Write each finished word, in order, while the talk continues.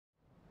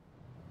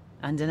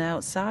And an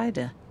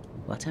outsider.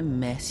 What a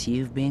mess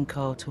you've been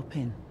caught up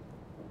in.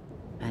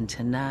 And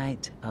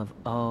tonight of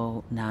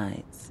all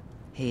nights,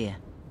 here,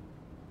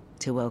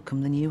 to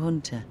welcome the new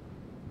hunter.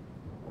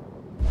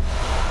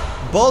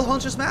 Bald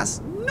Hunter's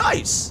Mask.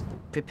 Nice!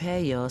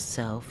 Prepare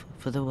yourself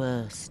for the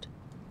worst.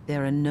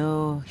 There are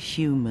no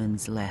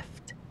humans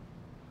left.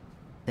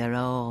 They're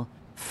all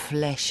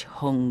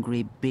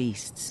flesh-hungry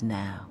beasts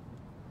now.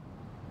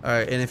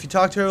 Alright, and if you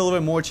talk to her a little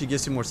bit more, she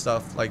gives you more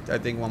stuff. Like, I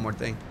think one more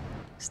thing.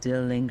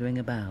 Still lingering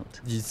about.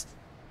 Yes.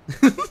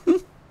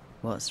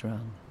 What's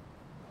wrong?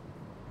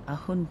 A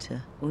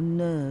hunter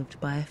unnerved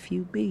by a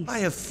few beasts. By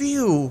a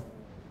few?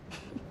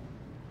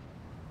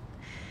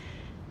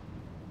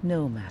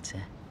 No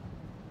matter.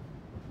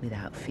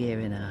 Without fear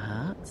in our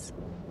hearts,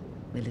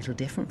 we're a little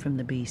different from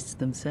the beasts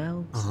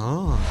themselves.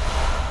 Oh.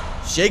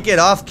 Shake it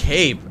off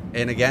cape.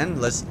 And again,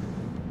 this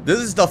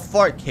is the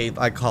fart cape,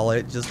 I call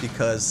it, just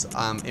because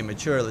I'm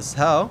immature as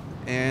hell.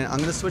 And I'm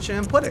gonna switch it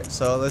and put it.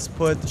 So let's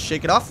put the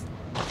shake it off.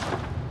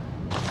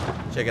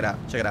 Check it out.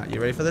 Check it out. You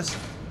ready for this?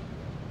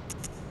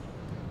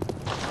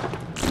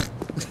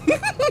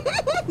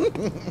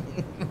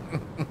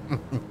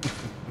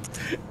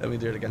 Let me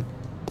do it again.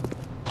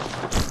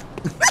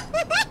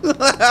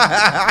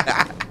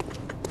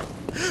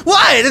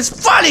 Why? It's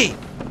funny!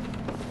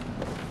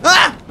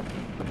 Ah!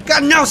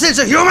 Got no sense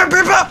of humor,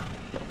 people?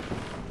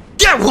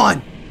 Get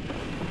one!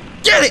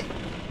 Get it!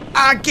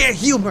 I get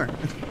humor!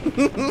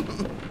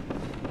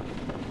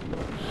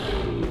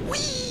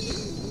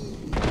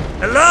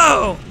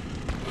 Hello!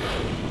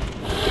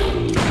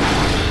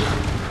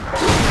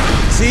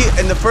 See,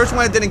 and the first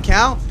one I didn't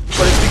count,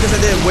 but it's because I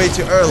did it way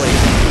too early.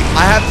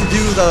 I have to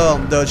do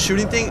the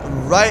shooting thing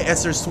right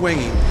as they're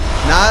swinging.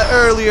 Not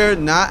earlier,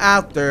 not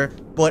after,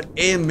 but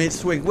in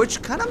mid-swing,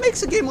 which kind of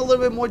makes the game a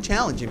little bit more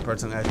challenging,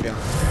 personally, I feel.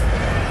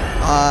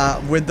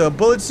 With the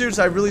bullet suits,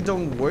 I really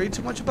don't worry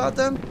too much about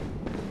them.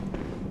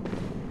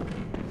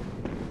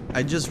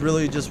 I just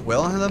really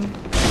wail on them.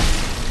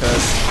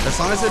 Because as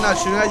long as they're not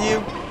shooting at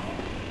you,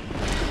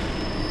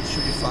 it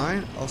should be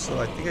fine. Also,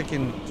 I think I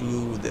can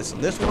do this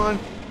on this one.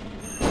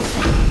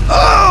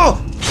 Oh!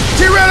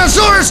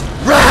 Tyrannosaurus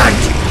Rex!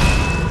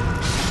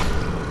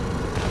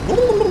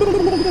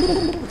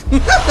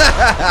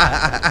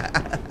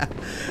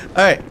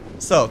 Alright,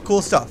 so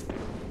cool stuff.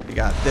 We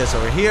got this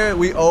over here.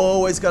 We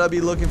always gotta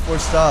be looking for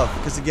stuff.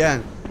 Because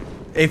again,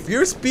 if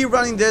you're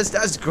speedrunning this,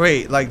 that's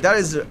great. Like, that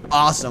is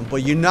awesome.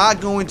 But you're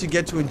not going to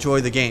get to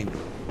enjoy the game.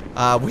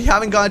 We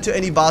haven't gotten to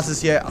any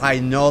bosses yet. I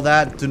know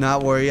that. Do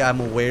not worry. I'm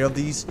aware of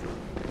these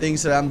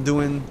things that I'm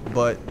doing.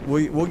 But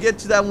we'll get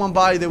to that one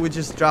body that we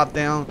just dropped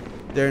down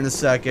there in a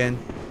second.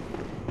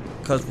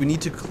 Because we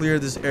need to clear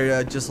this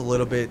area just a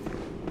little bit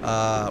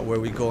where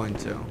we go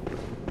into.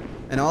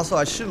 And also,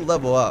 I should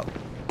level up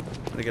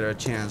to get a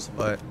chance.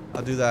 But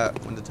I'll do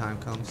that when the time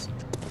comes.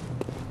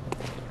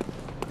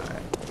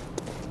 Alright.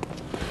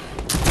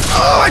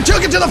 Oh, I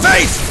took it to the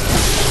face!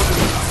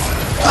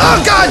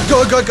 Oh, God!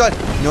 Good.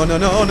 No.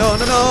 Oh! No.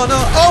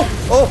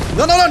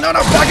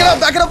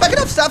 Back it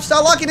up.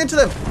 Stop locking into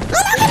them. I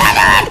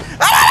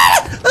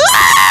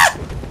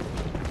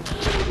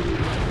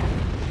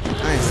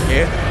ain't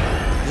scared.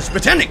 I'm just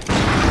pretending.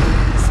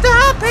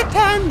 Stop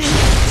pretending.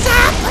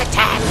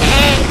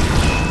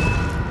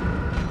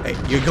 Hey,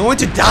 you're going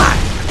to die.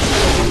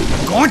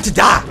 I'm going to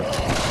die.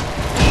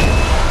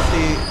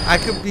 See, I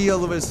could be a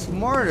little bit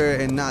smarter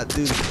and not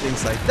do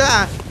things like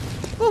that.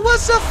 But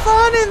what's the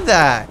fun in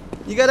that?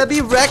 You gotta be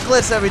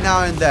reckless every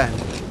now and then.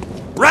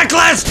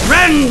 Reckless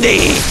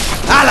Randy!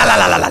 Ah la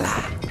la.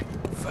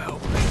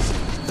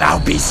 Foul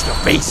beast, your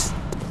face.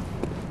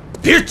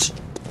 Bitch!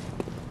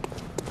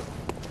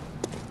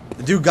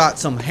 The dude got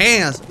some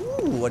hands.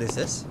 Ooh, what is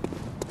this?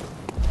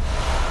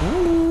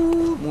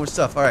 Ooh, more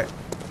stuff. Alright.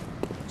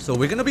 So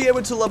we're gonna be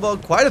able to level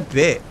up quite a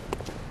bit.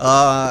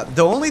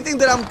 The only thing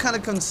that I'm kind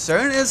of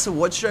concerned is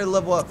what should I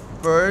level up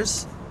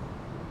first?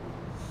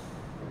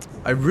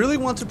 I really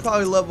want to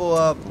probably level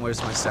up.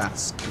 Where's my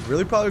stats? I'm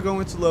really probably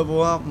going to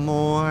level up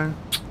more.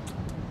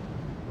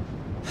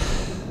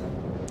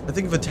 I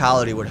think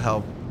Vitality would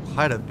help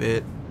quite a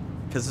bit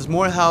because there's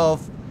more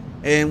health.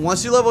 And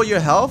once you level your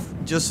health,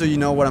 just so you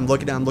know what I'm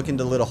looking at, I'm looking at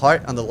the little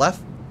heart on the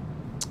left,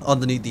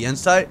 underneath the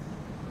inside.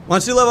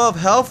 Once you level up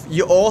health,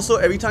 you also,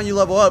 every time you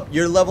level up,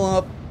 you're leveling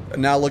up,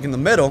 now look in the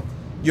middle,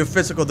 your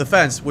physical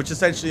defense, which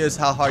essentially is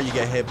how hard you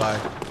get hit by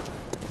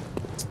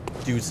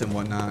dudes and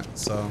whatnot.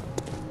 So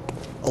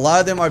a lot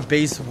of them are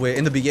based with,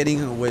 in the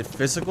beginning, with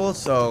physical,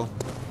 so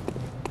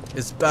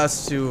it's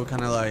best to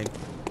kind of like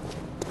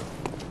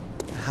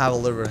have a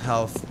little bit of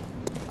health.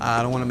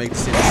 I don't want to make the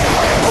same mistake.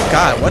 Oh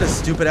God, what a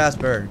stupid ass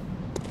bird.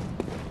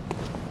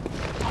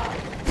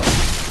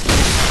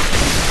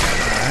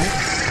 Alright.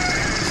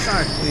 Just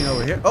trying to clean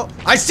over here. Oh,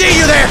 I see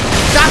you there!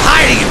 Stop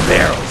hiding in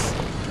barrels!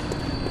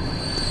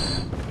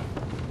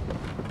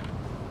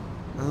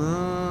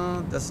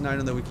 That's an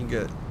item that we can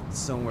get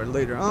somewhere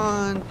later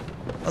on.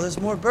 Oh, there's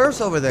more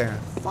birds over there.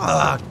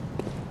 Fuck.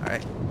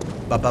 Alright.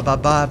 Ba ba ba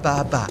ba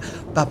ba ba ba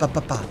ba ba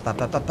ba ba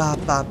ba ba ba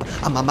ba.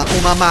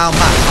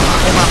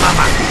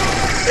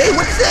 Hey,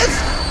 what's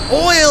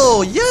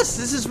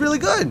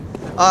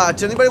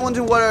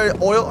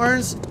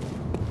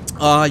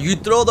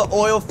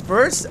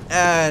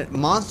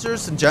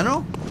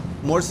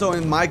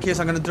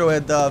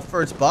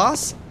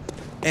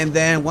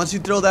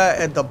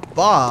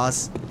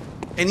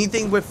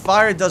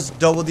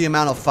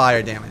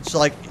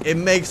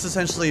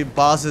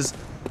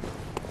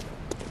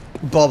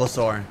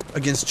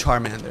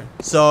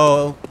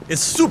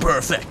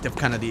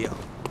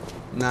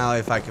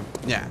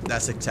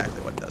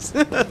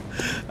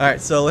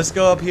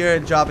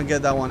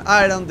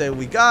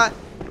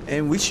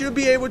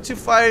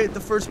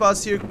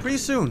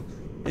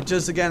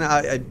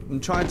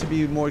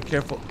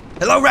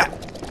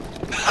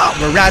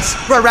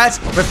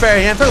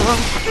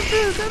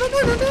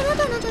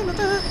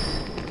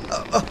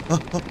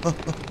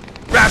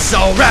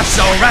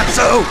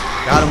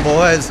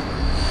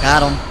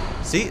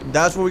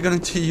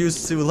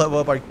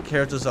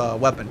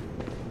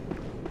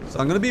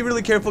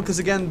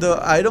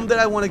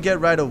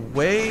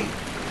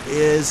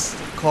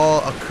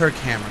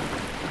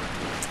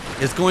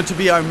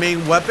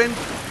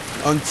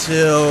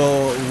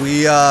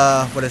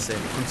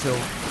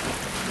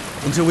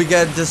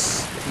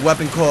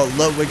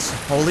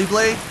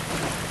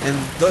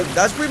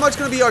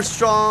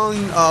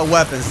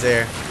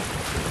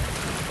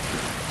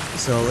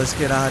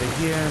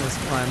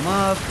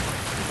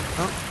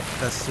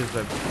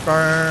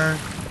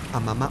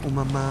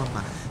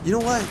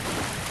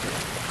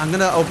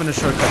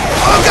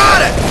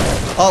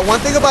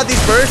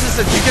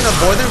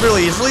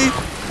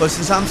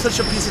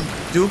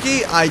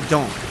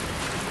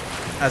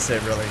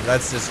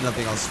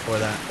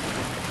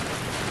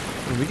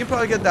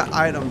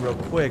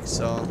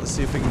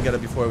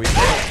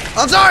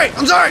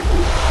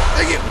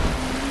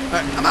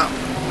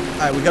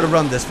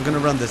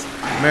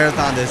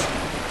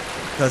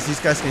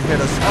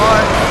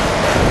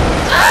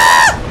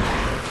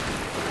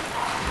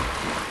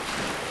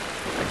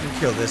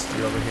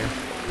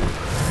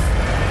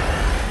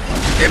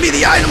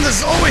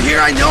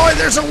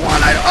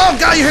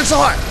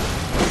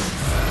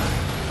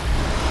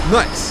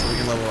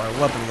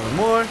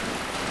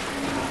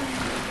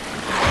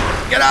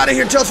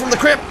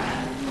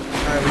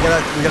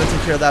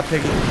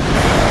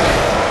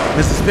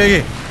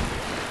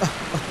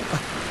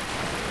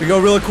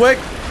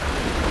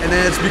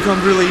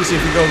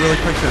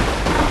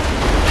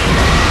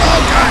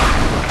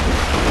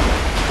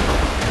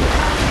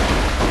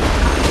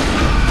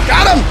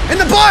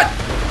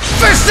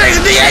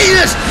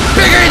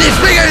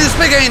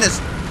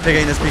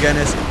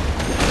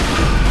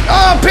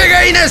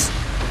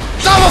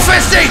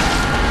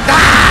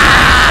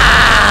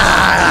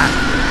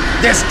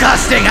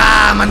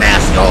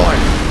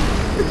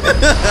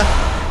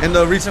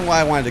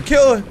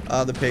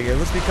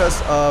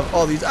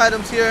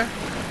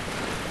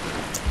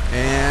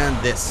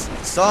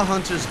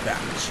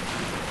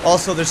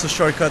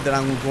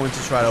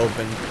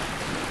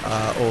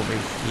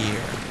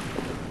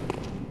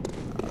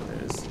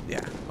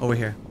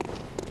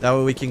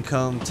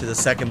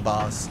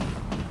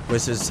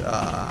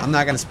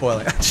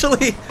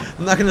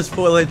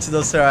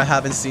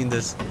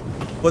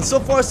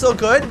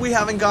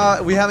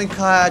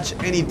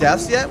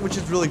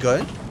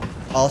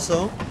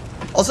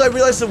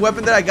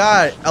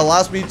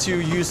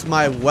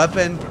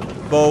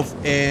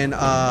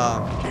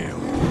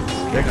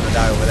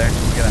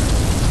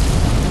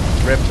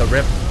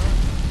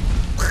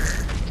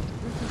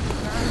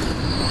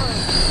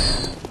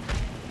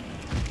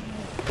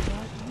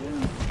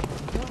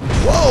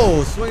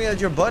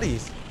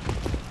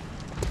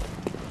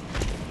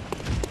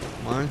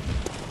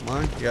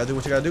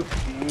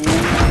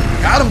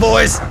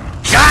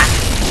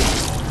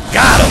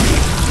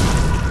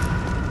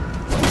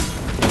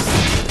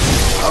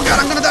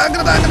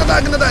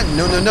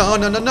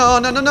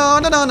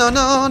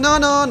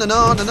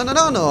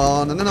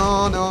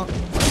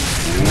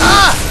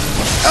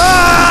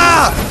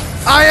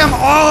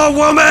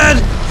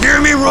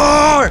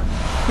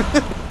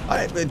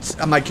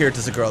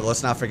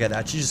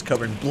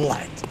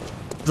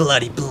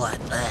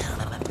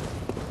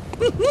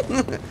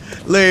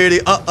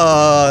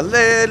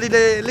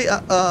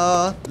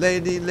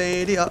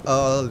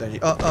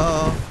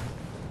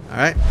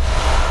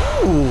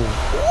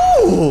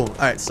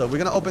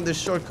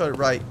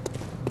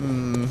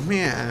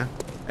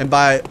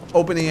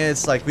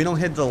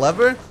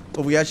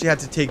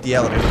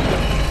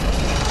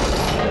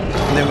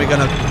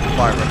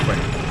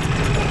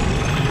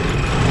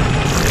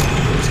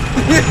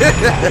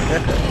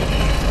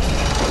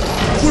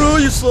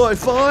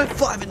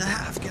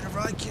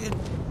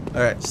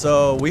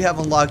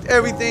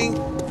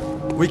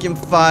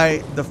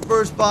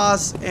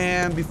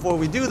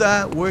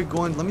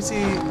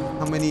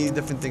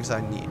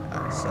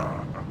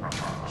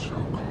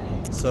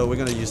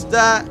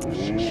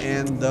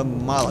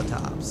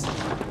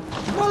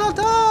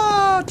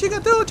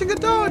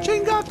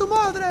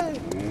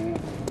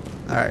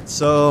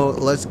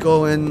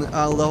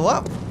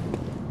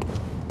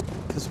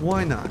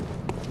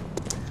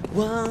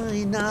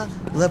Why not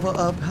level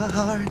up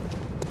hard?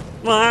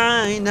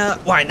 Why not?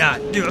 Why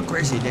not do a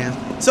crazy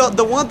dance? So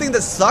the one thing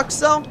that sucks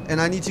though,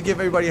 and I need to give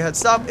everybody a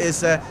heads up,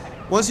 is that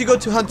once you go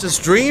to Hunter's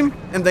Dream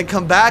and then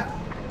come back,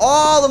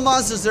 all the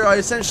monsters that are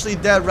essentially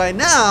dead right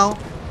now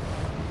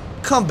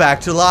come back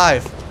to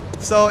life.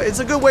 So it's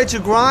a good way to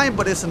grind,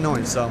 but it's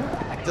annoying. So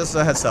just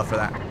a heads up for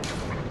that.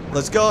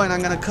 Let's go, and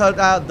I'm gonna cut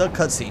out the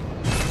cutscene.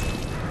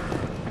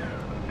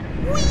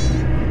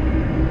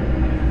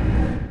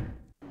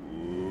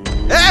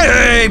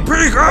 Hey,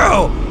 pretty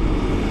girl!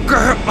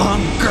 Girl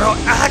on girl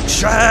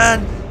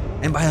action!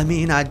 And by I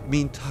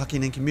mean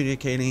talking and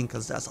communicating,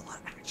 because that's a lot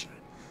of action.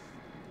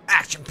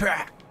 Action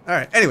pack!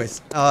 Alright,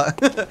 anyways,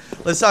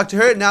 let's talk to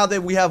her. Now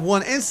that we have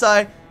one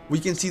inside, we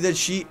can see that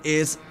she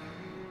is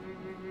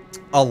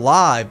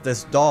alive,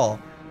 this doll.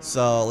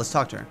 So let's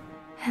talk to her.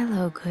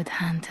 Hello, good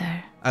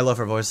hunter. I love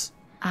her voice.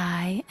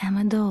 I am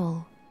a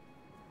doll,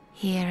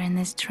 here in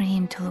this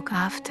dream to look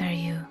after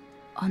you,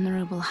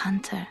 honorable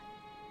hunter.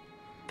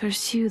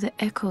 Pursue the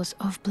echoes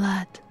of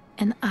blood,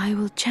 and I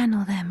will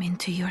channel them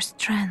into your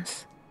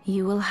strength.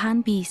 You will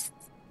hunt beasts,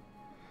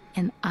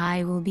 and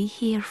I will be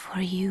here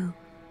for you,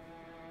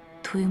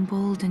 to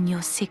embolden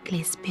your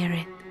sickly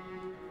spirit.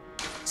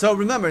 So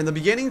remember, in the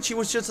beginning, she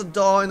was just a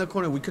doll in the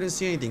corner. We couldn't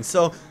see anything.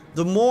 So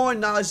the more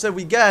knowledge that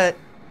we get,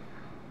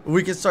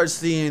 we can start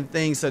seeing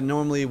things that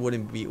normally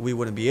we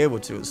wouldn't be able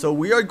to. So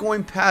we are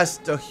going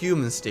past the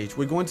human stage.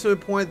 We're going to a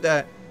point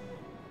that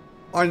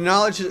our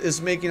knowledge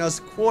is making us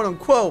quote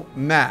unquote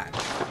mad.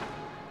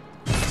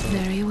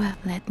 Very well,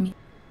 let me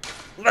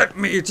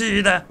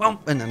see that.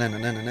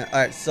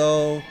 Alright,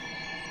 so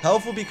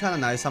health will be kind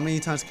of nice. How many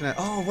times can I?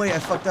 Oh wait, I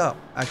fucked up.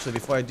 Actually,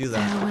 before I do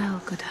that.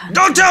 Farewell, good hunter.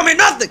 Don't tell me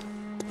nothing.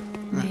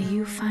 May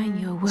you find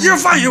your way. You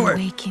find your way.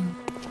 Waking.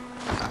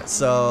 Alright,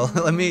 so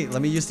let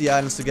me use the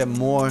items to get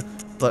more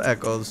blood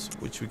echoes,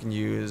 which we can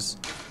use.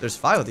 There's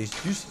 5 of these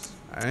juices.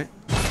 Alright.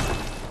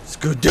 It's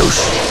good douche.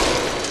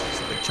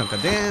 It's a big chunk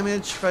of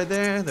damage right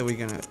there that we're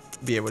gonna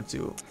be able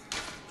to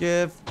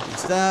give.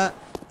 Use that.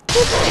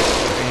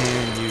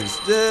 And use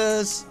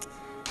this.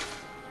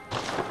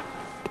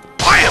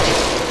 Bam!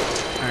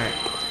 Alright.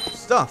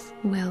 Stuff.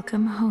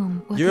 Welcome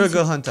home. What You're a is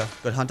good it? hunter.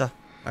 Good hunter.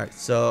 Alright,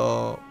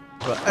 so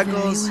blood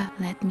echoes. Very well,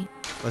 let me.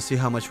 Let's see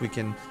how much we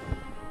can.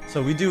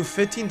 So we do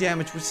 15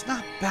 damage, which is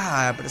not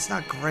bad, but it's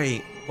not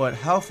great. But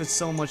health is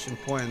so much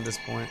important at this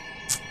point.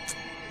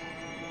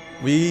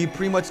 We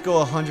pretty much go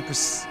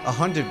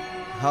 100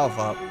 health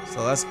up,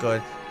 so that's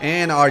good.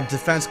 And our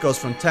defense goes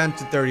from 10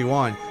 to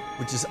 31,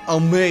 which is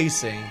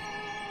amazing.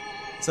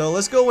 So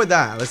let's go with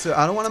that.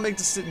 I don't want to make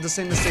the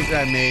same mistake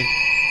that I made,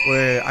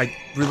 where I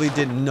really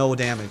did no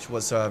damage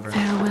whatsoever.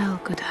 Farewell,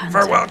 good hunter.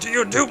 Farewell to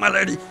you too, my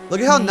lady. Look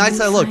at how May nice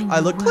you I look. find I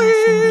your look wealth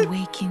in clean. the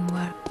waking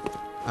world.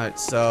 Alright,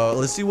 so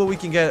let's see what we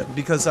can get,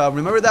 because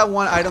remember that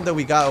one item that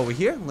we got over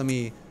here? Let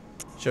me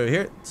show you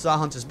here. Saw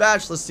Hunter's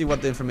Badge. Let's see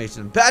what the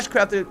information is. Badge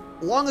crafted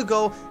long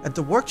ago at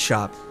the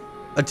workshop.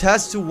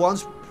 Attached to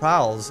one's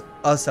prowls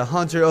as a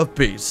hunter of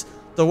beasts.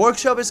 The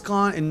workshop is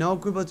gone and no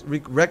group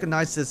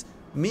recognizes this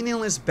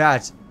meaningless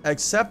badge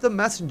except the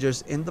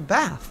messengers in the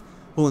bath,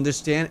 who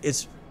understand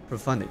its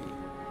profundity.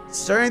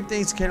 Certain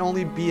things can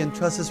only be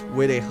entrusted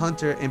with a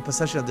hunter in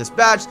possession of this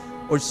badge,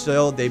 or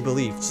so they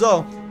believe.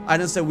 So,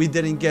 items that we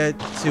didn't get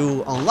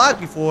to unlock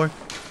before,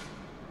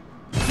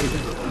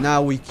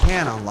 now we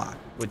can unlock,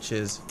 which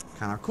is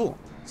kind of cool.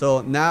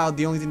 So now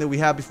the only thing that we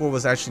had before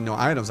was actually no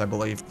items, I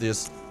believe,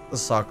 just a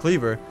saw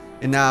cleaver.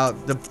 And now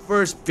the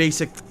first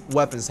basic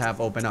weapons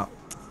have opened up.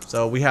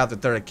 So we have the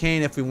third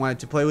cane if we wanted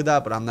to play with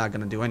that, but I'm not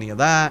going to do any of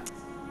that.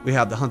 We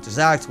have the Hunter's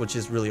Axe, which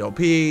is really OP,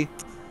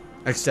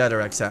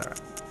 etc, etc.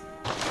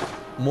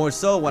 More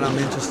so, what I'm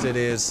interested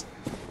is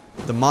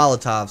the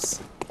Molotovs,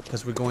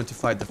 because we're going to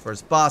fight the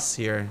first boss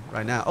here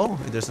right now. Oh,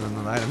 and there's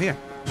another item here.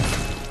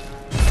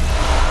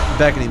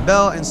 Beckoning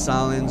Bell and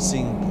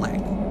Silencing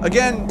Plank.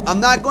 Again, I'm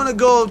not going to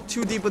go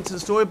too deep into the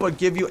story, but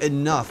give you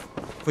enough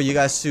for you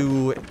guys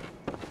to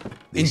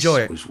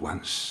enjoy it. This was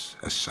once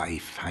a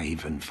safe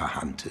haven for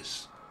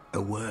hunters. A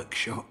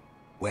workshop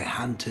where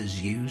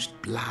hunters used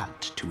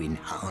blood to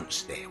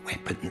enhance their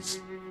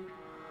weapons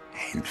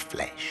and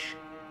flesh.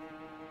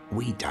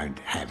 We don't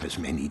have as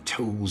many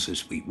tools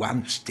as we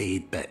once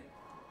did, but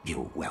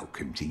you're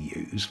welcome to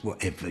use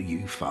whatever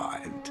you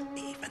find,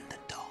 even the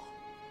doll,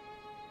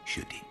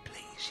 should it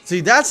please you.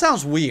 See, that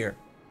sounds weird.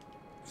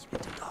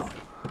 Even the doll,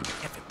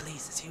 if it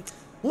pleases you.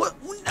 What?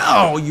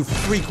 No, you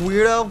freak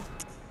weirdo.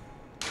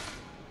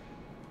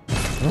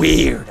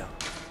 Weirdo.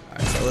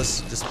 Alright, so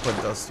let's just put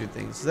those two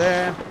things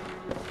there.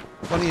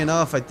 Funny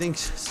enough, I think,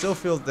 still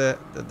feel that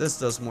this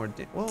does more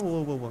damage.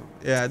 Whoa.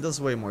 Yeah, it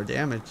does way more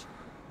damage.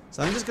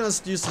 So I'm just gonna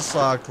use the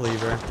saw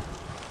cleaver.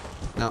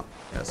 No,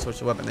 yeah, switch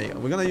the weapon. There you go.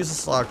 We're gonna use the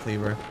saw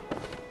cleaver.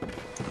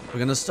 We're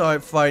gonna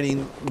start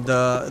fighting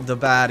the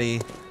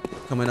baddie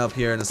coming up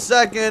here in a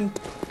second,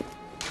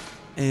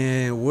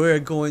 and we're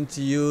going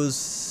to use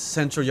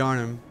Central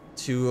Yarnum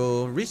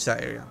to reach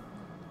that area.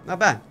 Not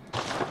bad.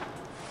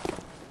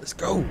 Let's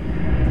go.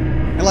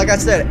 And like I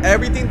said,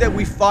 everything that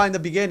we fought in the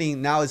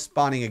beginning now is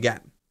spawning again.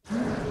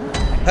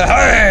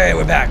 Hey,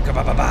 we're back.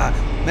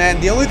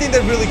 Man, the only thing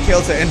that really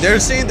kills it, and they're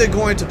saying they're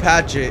going to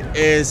patch it,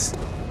 is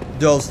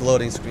those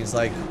loading screens.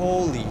 Like,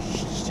 holy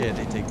shit,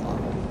 they take long.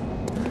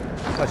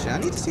 Question, I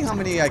need to see how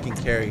many I can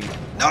carry.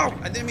 No,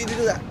 I didn't mean to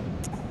do that.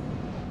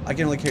 I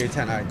can only carry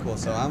 10. Alright, cool.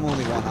 So I'm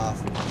only one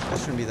off. That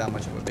shouldn't be that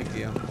much of a big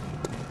deal.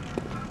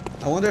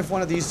 I wonder if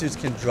one of these dudes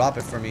can drop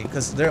it for me,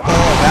 because they're all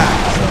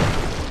back. So.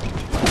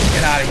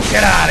 Get out of here.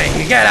 Get out of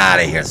here. Get out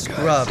of here,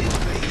 scrub.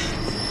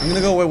 I'm gonna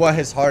go with what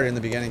hits harder in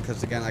the beginning,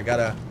 because again, I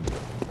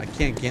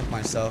can't gimp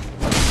myself.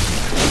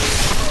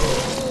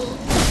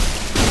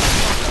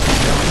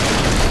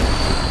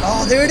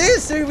 Oh, there it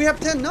is. There we have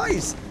 10.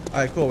 Nice.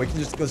 Alright, cool. We can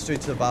just go straight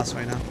to the boss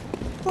right now.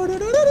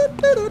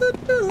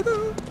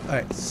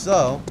 Alright,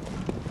 so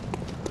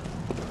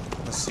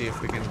let's see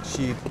if we can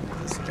achieve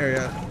this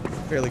area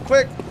fairly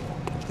quick.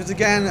 Because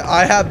again,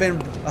 I have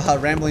been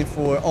rambling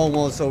for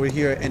almost over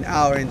here an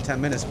hour and 10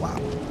 minutes.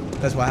 Wow.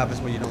 That's what happens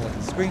when you don't look at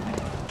the screen.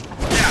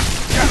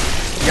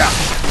 Yeah.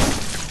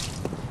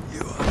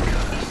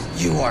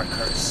 You are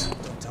cursed.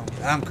 Don't tell me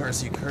I'm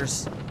cursed, you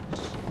curse.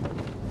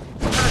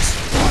 Curse.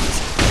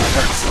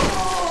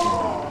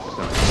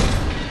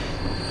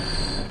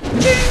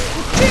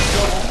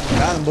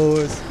 Got him,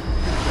 boys.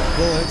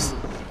 Bullets.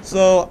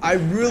 So I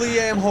really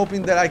am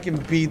hoping that I can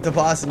beat the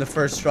boss in the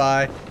first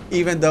try,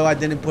 even though I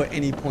didn't put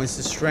any points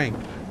to strength.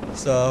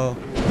 So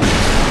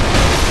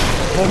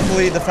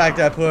hopefully the fact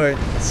that I put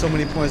so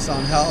many points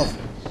on health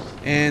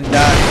and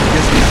that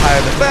gives me a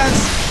higher defense,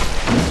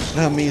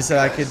 that means that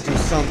I could do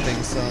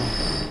something. So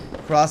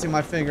crossing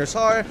my fingers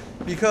hard,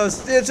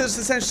 because it's just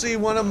essentially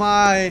one of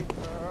my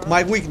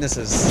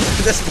weaknesses.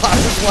 This boss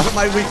is one of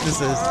my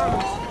weaknesses.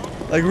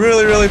 Like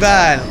really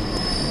bad.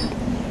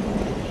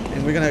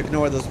 And we're gonna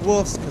ignore those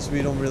wolves because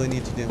we don't really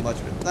need to do much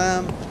with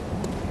them.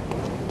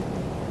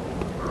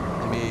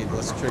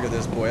 Let's trigger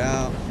this boy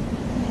out.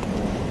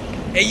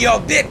 Hey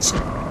yo, bitch!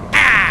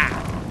 Ah!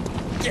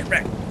 Get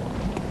wrecked.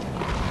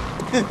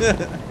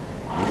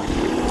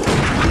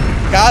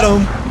 Got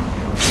him!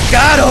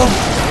 Got him!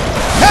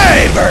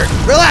 Hey, bird!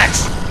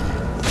 Relax!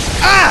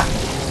 Ah!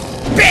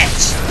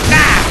 Bitch!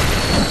 Ah!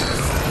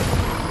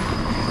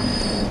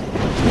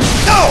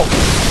 No!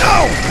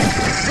 No!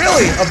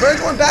 Really? A bird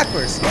going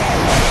backwards?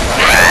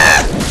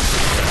 Ah!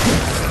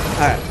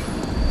 Alright.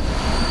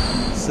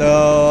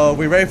 So,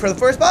 we ready for the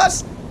first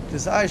boss?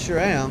 Because I sure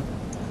am.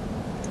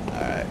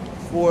 Alright.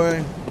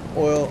 4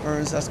 oil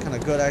urns. That's kind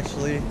of good,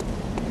 actually.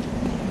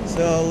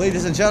 So,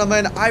 ladies and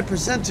gentlemen, I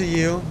present to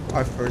you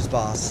our first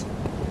boss.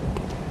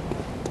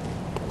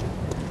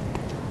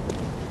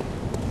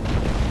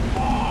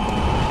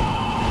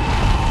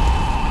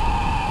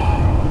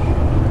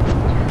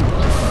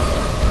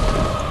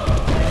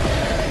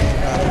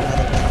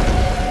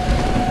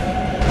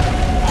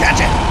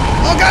 Catch it!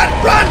 Oh god,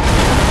 run!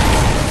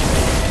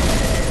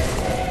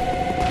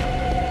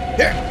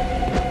 Here!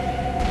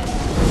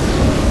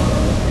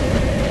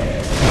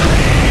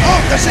 Oh,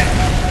 that's it!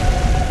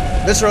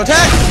 Visceral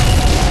attack!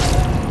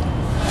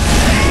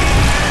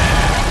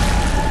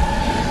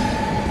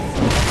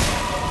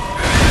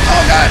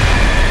 Oh god!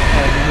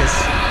 Oh, he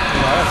missed.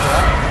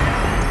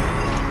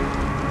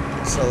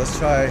 So let's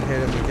try hit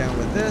him again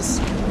with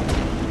this.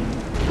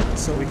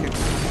 So we can.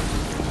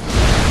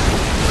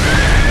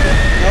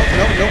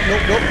 Nope.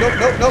 What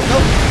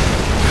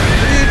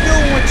are you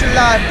doing with your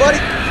life, buddy?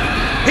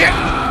 Here!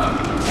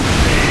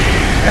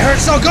 It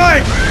hurts so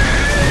good!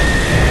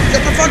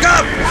 Get the fuck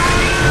up!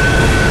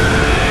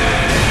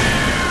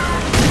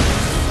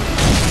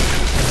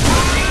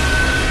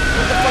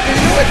 What the fuck are you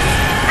doing?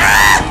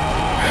 Ah!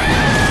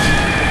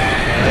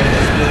 Alright,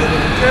 let's be a little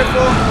bit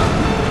careful.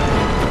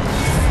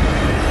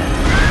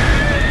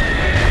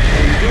 What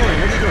are you doing?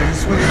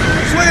 He's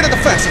swinging at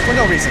the fence for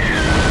no reason.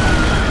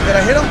 Did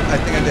I hit him? I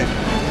think I did.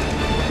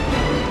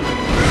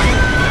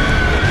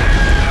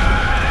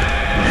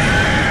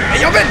 Hey,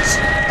 yo, bitch!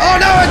 Oh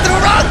no, I threw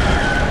it wrong!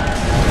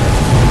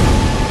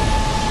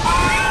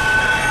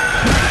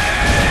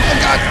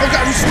 Oh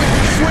god, he's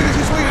swinging.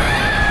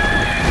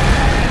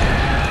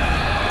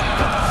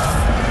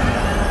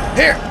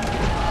 Here!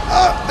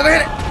 Oh, did I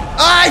hit it?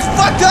 I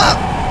fucked up!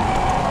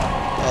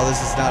 Oh,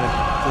 this is not it.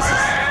 This is...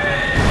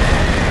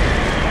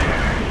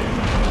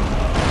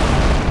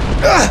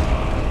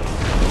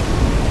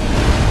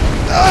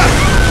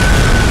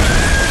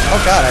 Oh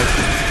god,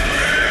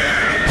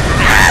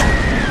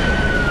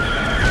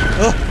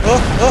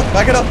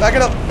 back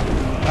it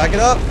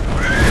up.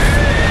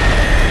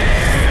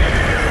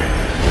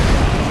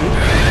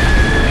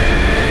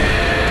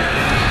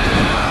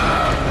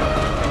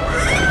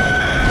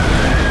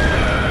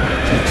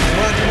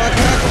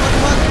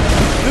 Come on.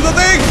 Do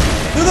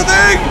the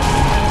thing!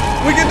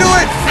 We can do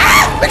it!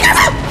 Ah! We got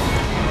him!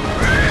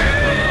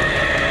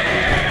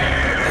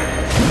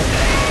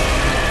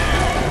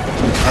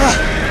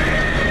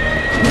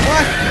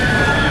 What?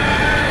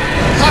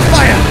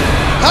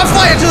 Hot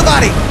fire to the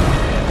body!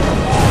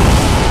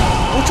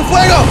 Mucho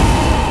fuego!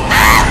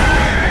 Ah!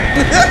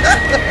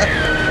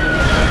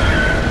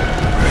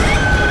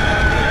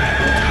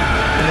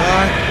 Come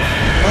on.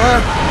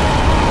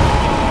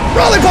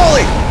 Roly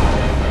poly!